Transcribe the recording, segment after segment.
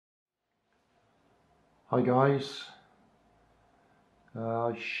Hi guys,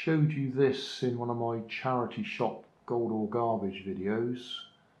 I showed you this in one of my charity shop gold or garbage videos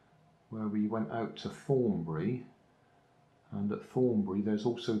where we went out to Thornbury, and at Thornbury there's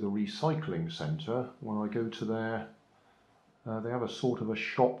also the Recycling Centre where I go to there. They have a sort of a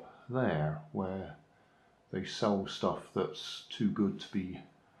shop there where they sell stuff that's too good to be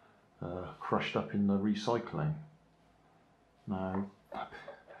crushed up in the recycling. Now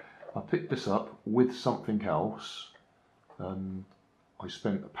I picked this up with something else and I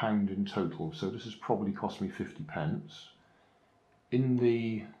spent £1 in total, so this has probably cost me 50p. In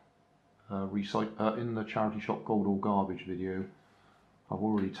the in the charity shop gold or garbage video I've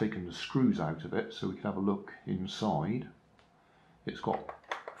already taken the screws out of it so we can have a look inside. It's got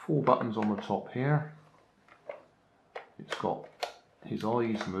 4 buttons on the top here. It's got his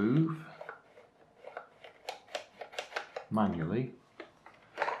eyes move manually.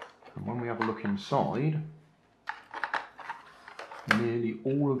 And when we have a look inside, nearly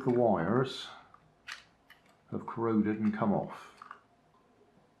all of the wires have corroded and come off.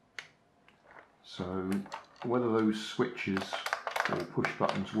 So whether those switches or push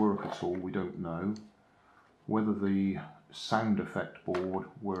buttons work at all, we don't know. Whether the sound effect board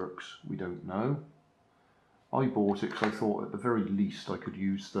works, we don't know. I bought it because I thought at the very least I could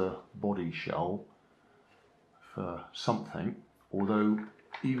use the body shell for something, although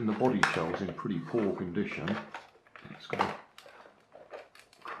even the body shell is in pretty poor condition. It's got a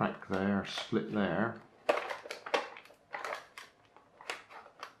crack there, split there.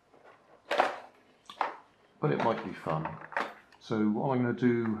 But it might be fun. So what I'm going to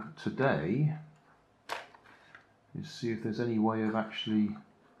do today is see if there's any way of actually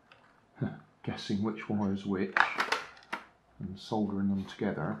guessing which wire's which and soldering them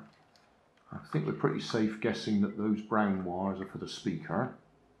together. I think we're pretty safe guessing that those brown wires are for the speaker.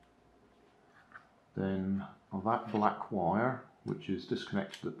 Then that black wire, which is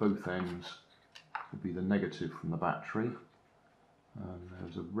disconnected at both ends, will be the negative from the battery. And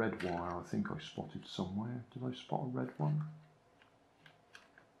there's a red wire I think I spotted somewhere. Did I spot a red one?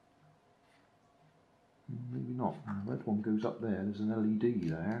 Maybe not. The red one goes up there. There's an LED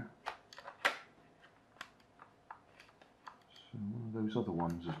there. So one of those other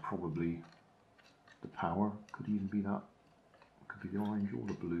ones is probably the power. Could even be that. Could be the orange or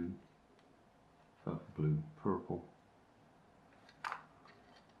the blue. Purple.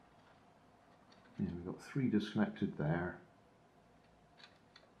 Yeah, we've got 3 disconnected there.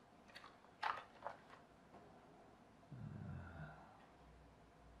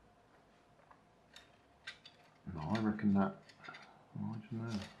 No, I reckon that. I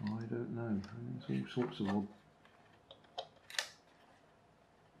don't know. There's all sorts of odd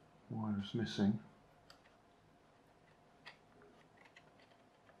wires missing.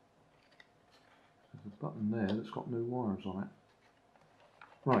 There's a button there that's got no wires on it.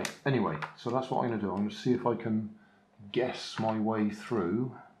 Right, anyway, so that's what I'm going to do. I'm going to see if I can guess my way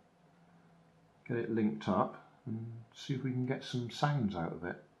through, get it linked up, and see if we can get some sounds out of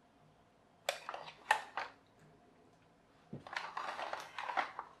it.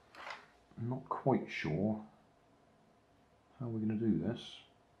 I'm not quite sure how we're going to do this,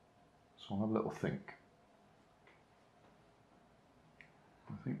 so I'll have a little think.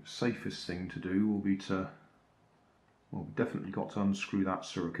 I think the safest thing to do will be to, well, we've definitely got to unscrew that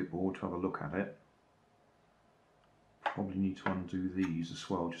circuit board to have a look at it. Probably need to undo these as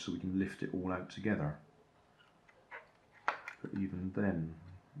well, just so we can lift it all out together. But even then,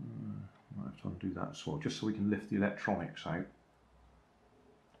 might have to undo that as well, just so we can lift the electronics out.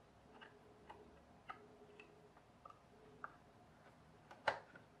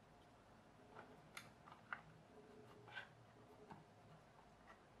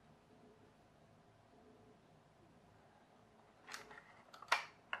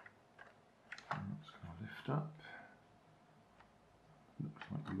 Up. Looks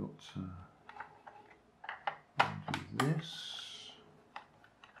like we got to do this.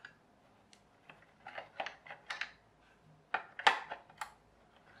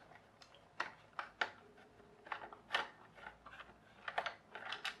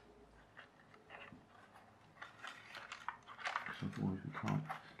 Because otherwise we can't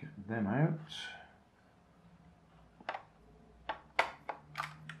get them out.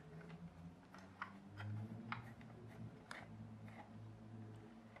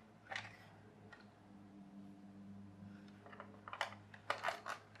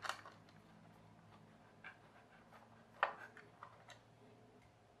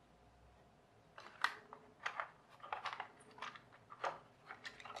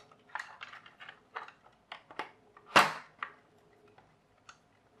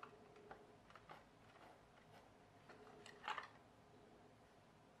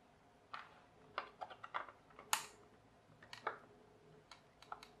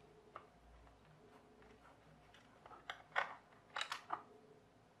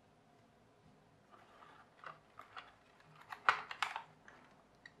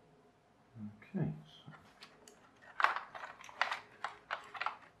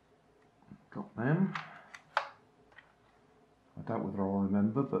 them. I doubt whether I'll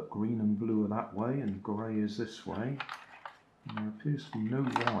remember, but green and blue are that way and grey is this way. And there appears to be no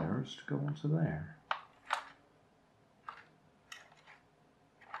wires to go onto there.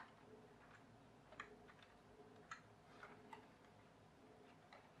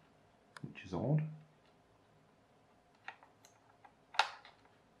 Which is odd.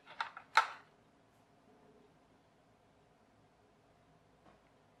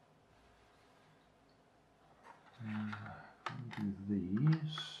 Do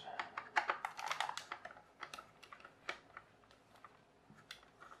these.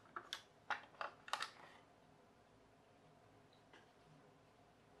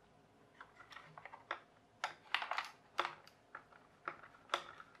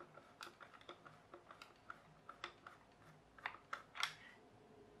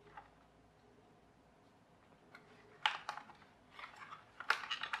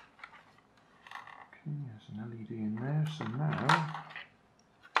 There's an LED in there, so now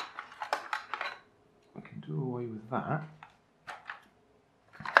we can do away with that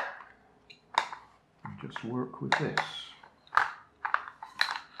and just work with this.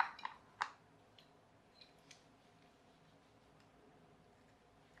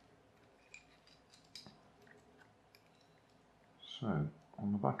 So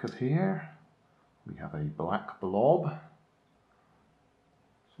on the back of here we have a black blob.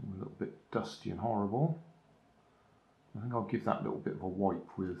 A little bit dusty and horrible. I think I'll give that a little bit of a wipe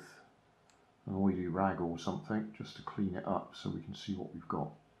with an oily rag or something just to clean it up so we can see what we've got.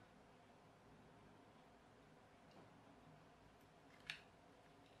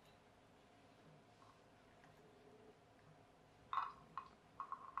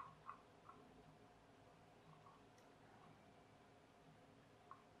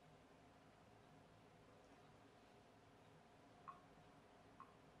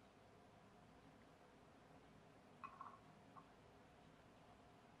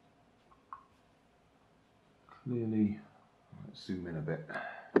 Clearly, let's zoom in a bit.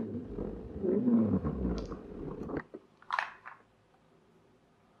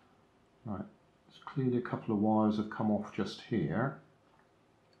 Right, it's clearly a couple of wires have come off just here.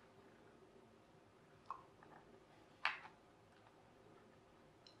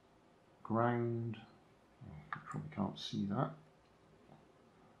 Ground, you probably can't see that.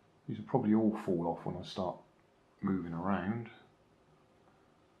 These will probably all fall off when I start moving around.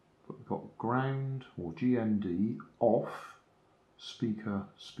 But we've got ground or GND off, speaker,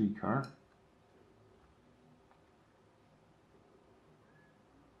 speaker.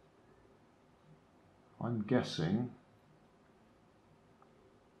 I'm guessing,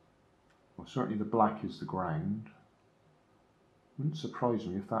 well, certainly the black is the ground. Wouldn't surprise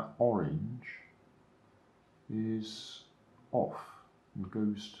me if that orange is off and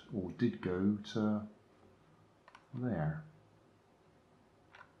goes to, or did go to there.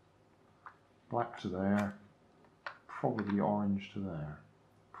 Black to there, probably orange to there,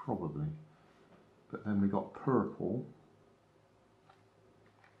 probably. But then we got purple.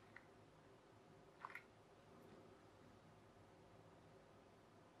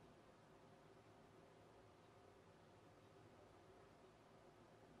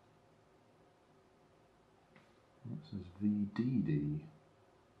 That says VDD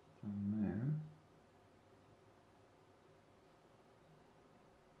down there.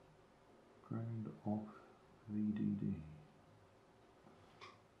 Ground off VDD.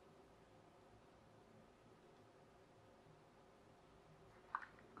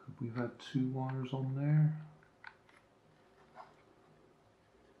 Could we have had two wires on there?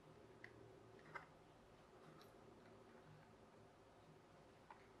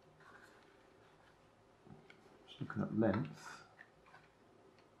 Just looking at length.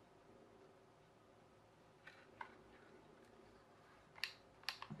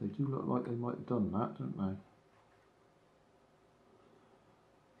 They do look like they might have done that, don't they?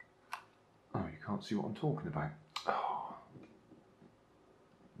 Oh, you can't see what I'm talking about. Oh.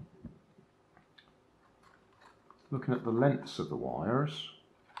 Looking at the lengths of the wires,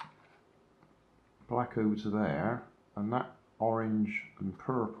 black over to there, and that orange and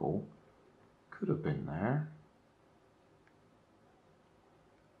purple could have been there.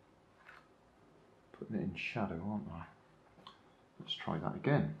 Putting it in shadow, aren't I? Let's try that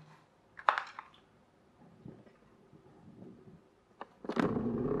again.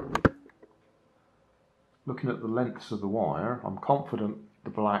 Looking at the lengths of the wire, I'm confident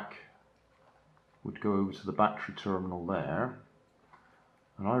the black would go over to the battery terminal there,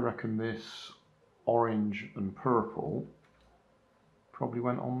 and I reckon this orange and purple probably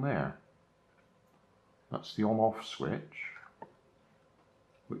went on there. That's the on-off switch.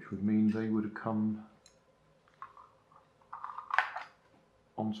 which would mean they would have come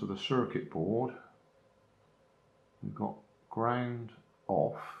onto the circuit board. We've got ground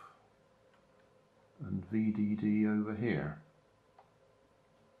off and VDD over here.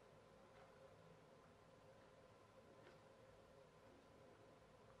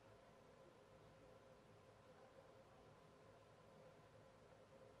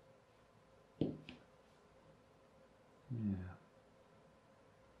 Yeah.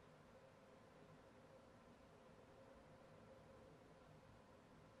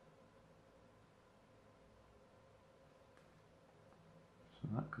 So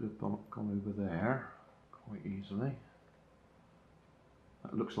that could have gone over there quite easily.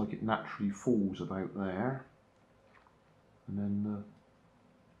 That looks like it naturally falls about there. And then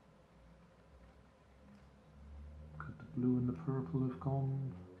could the blue and the purple have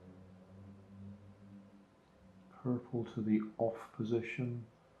gone? Purple to the off position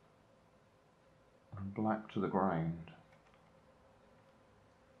and black to the ground.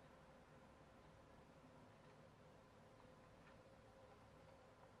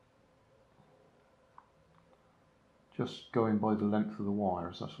 Just going by the length of the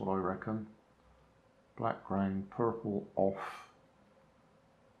wires, that's what I reckon. Black ground, purple off,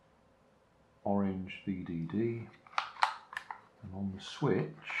 orange VDD, and on the switch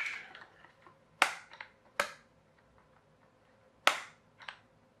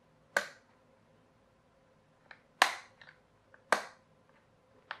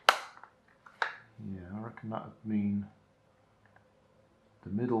I reckon that would mean the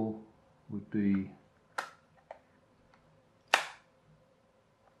middle would be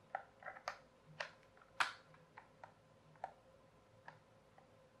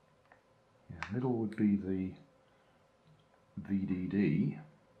the VDD,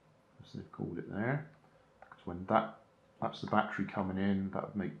 as they've called it there, because when that's the battery coming in, that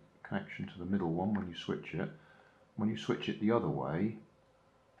would make connection to the middle one when you switch it. When you switch it the other way,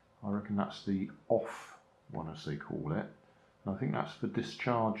 I reckon that's the off one, as they call it. And I think that's for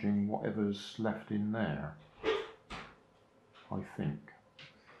discharging whatever's left in there, I think.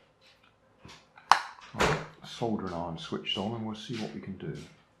 Right, the soldering iron switched on and we'll see what we can do.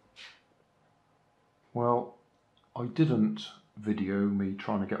 Well, I didn't video me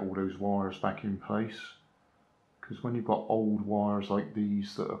trying to get all those wires back in place, because when you've got old wires like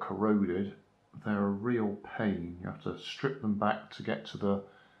these that are corroded, they're a real pain. You have to strip them back to get to the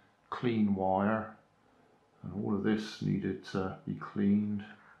clean wire, and all of this needed to be cleaned.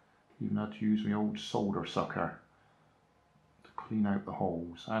 Even had to use my old solder sucker to clean out the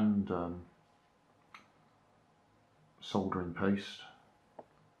holes, and soldering paste.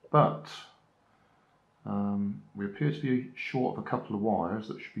 But we appear to be short of a couple of wires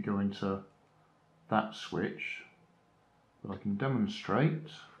that should be going to that switch, but I can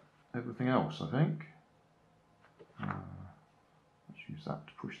demonstrate everything else, I think. Let's use that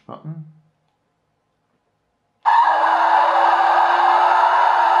to push the button.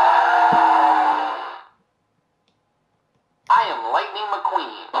 I am Lightning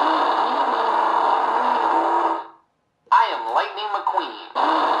McQueen. I am Lightning McQueen.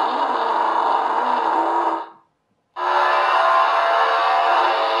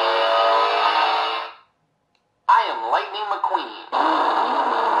 I am Lightning McQueen.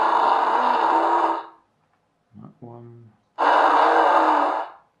 That one.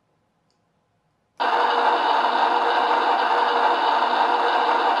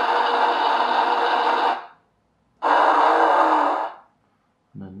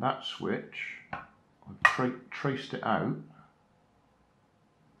 And then that switch, I've traced it out.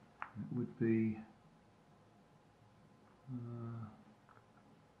 It would be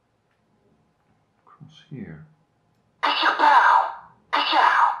across here. Ka-chow!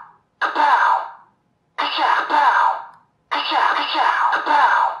 Ka-chow! Ka-pow! Ka-chow! Ka-pow! Ka-chow! Ka-chow!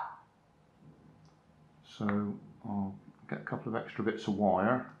 Ka-pow! So I'll get a couple of extra bits of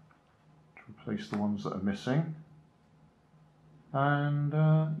wire to replace the ones that are missing. And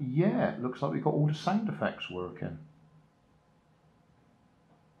yeah, it looks like we've got all the sound effects working.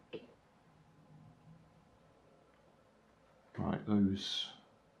 Right, those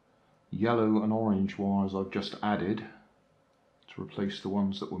yellow and orange wires I've just added to replace the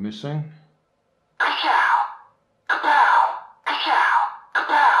ones that were missing. Ka-chow! Ka-pow! Ka-chow!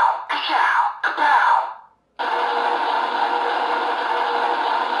 Ka-pow! Ka-chow! Ka-pow!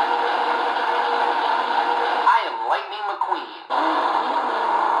 I am Lightning McQueen.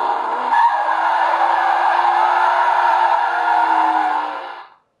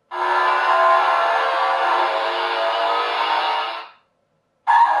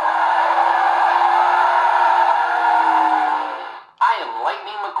 I am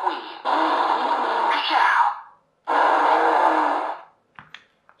Lightning McQueen.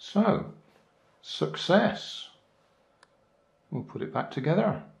 So, success. We'll put it back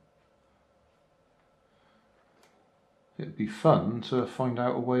together. It'd be fun to find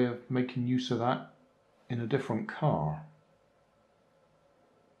out a way of making use of that in a different car.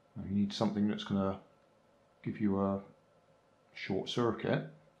 You need something that's going to give you a short circuit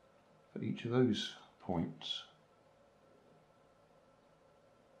for each of those points.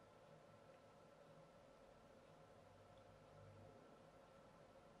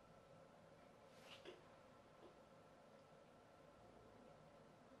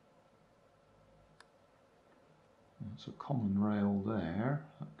 That's a common rail there,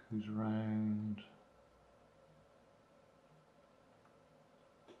 that goes around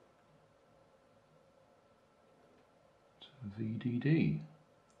to VDD.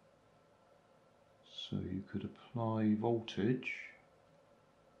 So you could apply voltage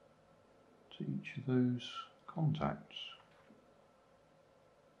to each of those contacts.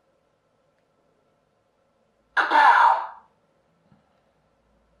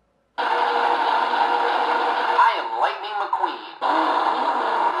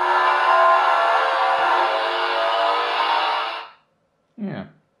 Yeah.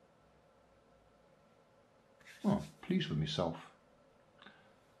 Oh, pleased with myself.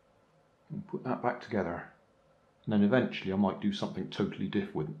 I'll put that back together. And then eventually I might do something totally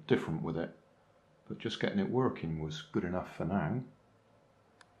different with it. But just getting it working was good enough for now.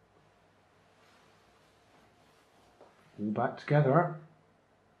 All back together.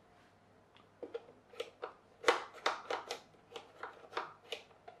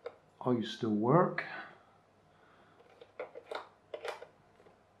 Eyes still work.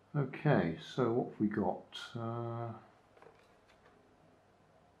 Okay, so what have we got?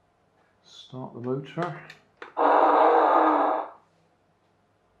 Start the motor.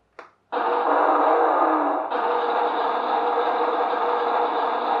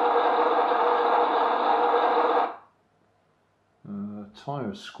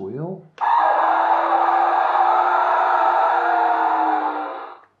 Tyre squeal.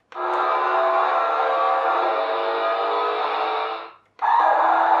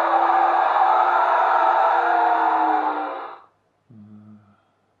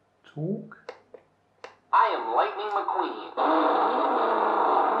 Torque. I am Lightning McQueen.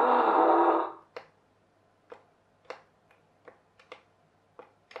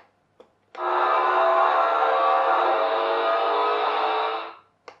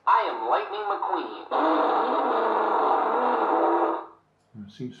 I am Lightning McQueen. There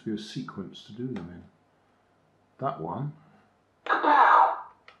seems to be a sequence to do them in. That one. Kapow!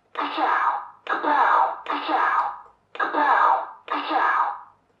 Ka-chow! Kapow! Ka-chow! Kapow! Ka-chow!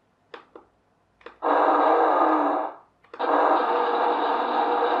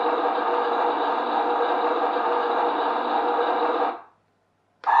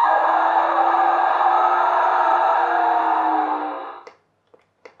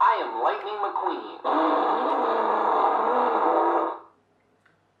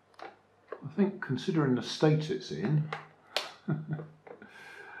 I think, considering the state it's in, to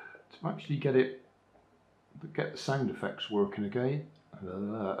actually get the sound effects working again,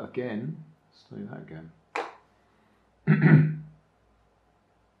 let's do that again.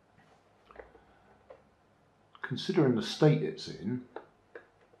 Considering the state it's in,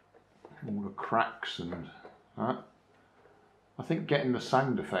 all the cracks and that, I think getting the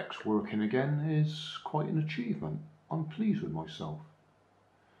sound effects working again is quite an achievement. I'm pleased with myself.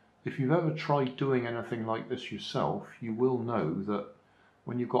 If you've ever tried doing anything like this yourself, you will know that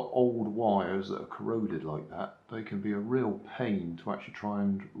when you've got old wires that are corroded like that, they can be a real pain to actually try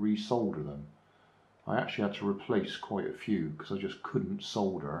and resolder them. I actually had to replace quite a few because I just couldn't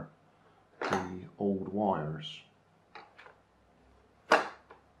solder the old wires.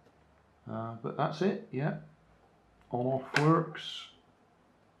 But that's it, yeah. On-off works,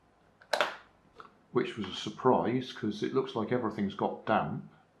 which was a surprise because it looks like everything's got damp.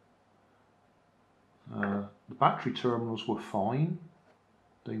 The battery terminals were fine,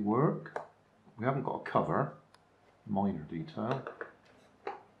 they work. We haven't got a cover, minor detail.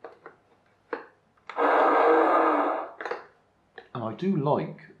 And I do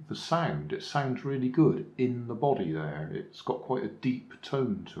like the sound, it sounds really good in the body there. It's got quite a deep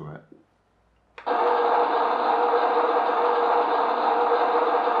tone to it.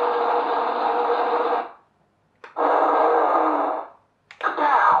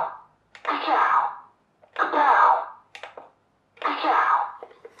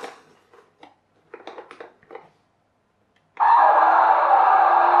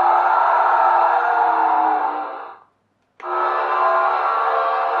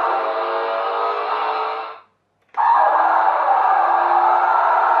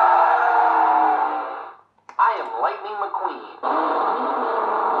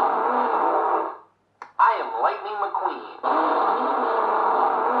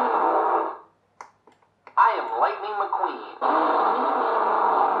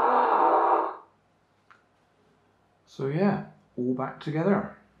 So yeah, all back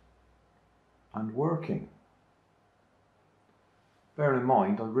together and working. Bearing in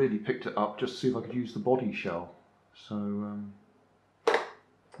mind, I really picked it up just to see if I could use the body shell. So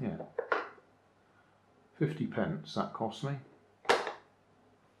yeah, 50p that cost me.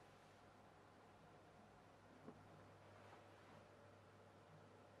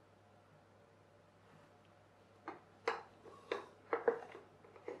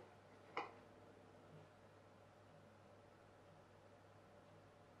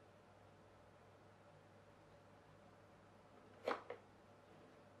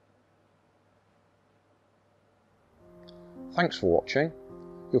 Thanks for watching.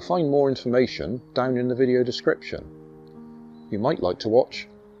 You'll find more information down in the video description. You might like to watch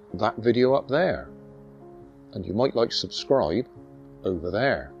that video up there, and you might like to subscribe over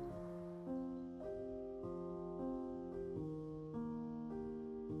there.